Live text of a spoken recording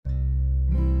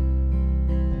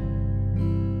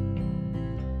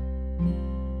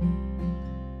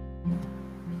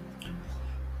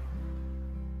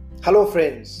Hello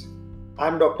friends,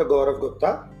 I'm Dr. Gaurav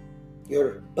Gupta,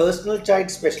 your personal child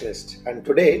specialist, and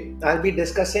today I'll be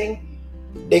discussing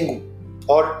dengue,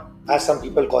 or as some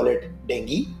people call it,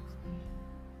 dengue.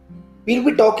 We'll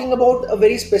be talking about a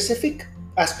very specific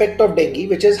aspect of dengue,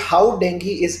 which is how dengue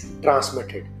is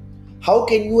transmitted. How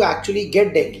can you actually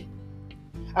get dengue?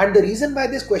 And the reason why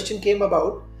this question came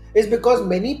about is because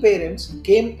many parents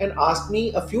came and asked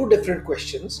me a few different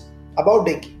questions about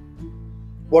dengue.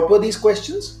 What were these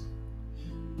questions?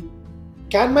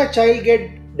 Can my child get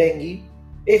dengue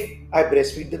if I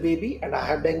breastfeed the baby and I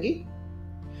have dengue?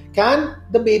 Can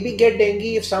the baby get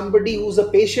dengue if somebody who's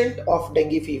a patient of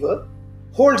dengue fever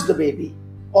holds the baby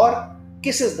or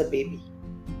kisses the baby?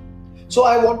 So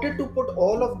I wanted to put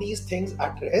all of these things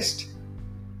at rest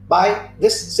by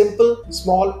this simple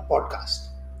small podcast.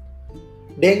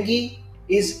 Dengue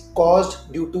is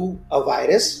caused due to a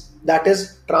virus that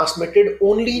is transmitted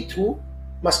only through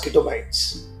mosquito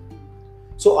bites.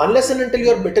 So unless and until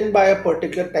you're bitten by a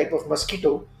particular type of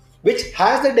mosquito which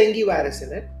has the dengue virus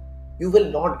in it, you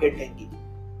will not get dengue.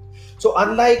 So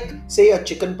unlike say a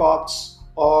chicken pox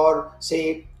or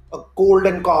say a cold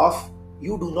and cough,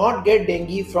 you do not get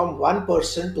dengue from one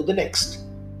person to the next.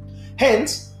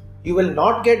 Hence, you will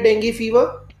not get dengue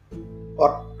fever,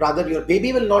 or rather your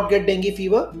baby will not get dengue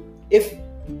fever if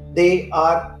they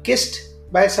are kissed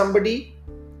by somebody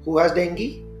who has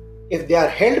dengue, if they are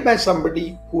held by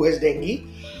somebody who has dengue,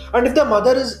 and if the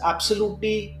mother is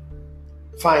absolutely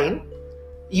fine,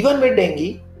 even with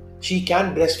dengue, she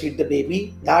can breastfeed the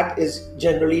baby. That is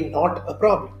generally not a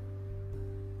problem.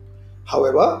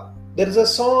 However, there is a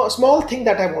small thing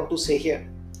that I want to say here.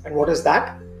 And what is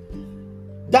that?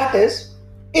 That is,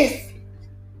 if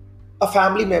a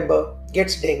family member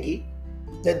gets dengue,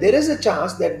 then there is a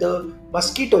chance that the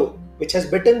mosquito which has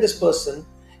bitten this person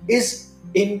is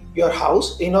in your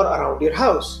house, in or around your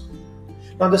house.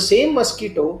 Now, the same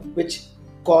mosquito which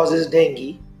causes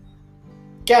dengue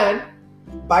can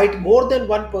bite more than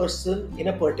one person in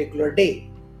a particular day.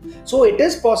 So, it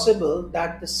is possible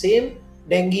that the same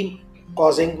dengue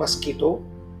causing mosquito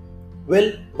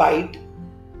will bite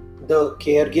the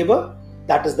caregiver,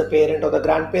 that is the parent or the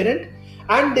grandparent,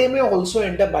 and they may also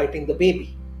end up biting the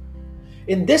baby.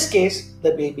 In this case,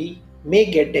 the baby may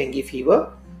get dengue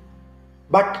fever,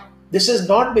 but this is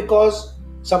not because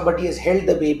somebody has held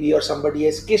the baby or somebody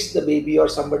has kissed the baby or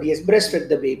somebody has breastfed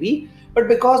the baby, but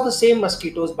because the same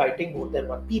mosquito is biting more than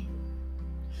one people.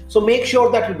 So make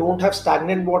sure that you don't have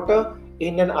stagnant water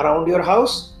in and around your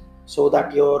house, so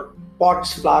that your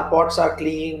flower pots are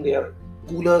clean, your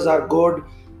coolers are good,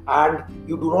 and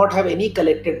you do not have any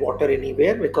collected water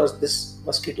anywhere, because this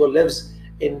mosquito lives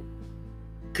in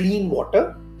clean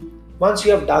water. Once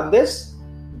you have done this,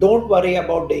 don't worry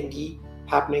about dengue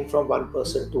happening from one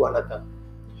person to another.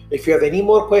 If you have any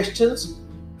more questions,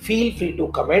 feel free to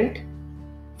comment,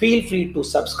 feel free to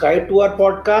subscribe to our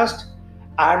podcast,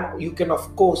 and you can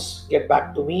of course get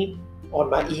back to me on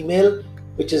my email,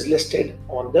 which is listed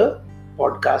on the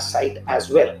podcast site as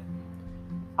well.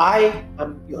 I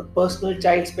am your personal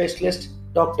child specialist,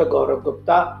 Dr. Gaurav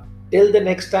Gupta. Till the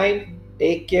next time,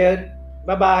 take care.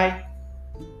 Bye bye.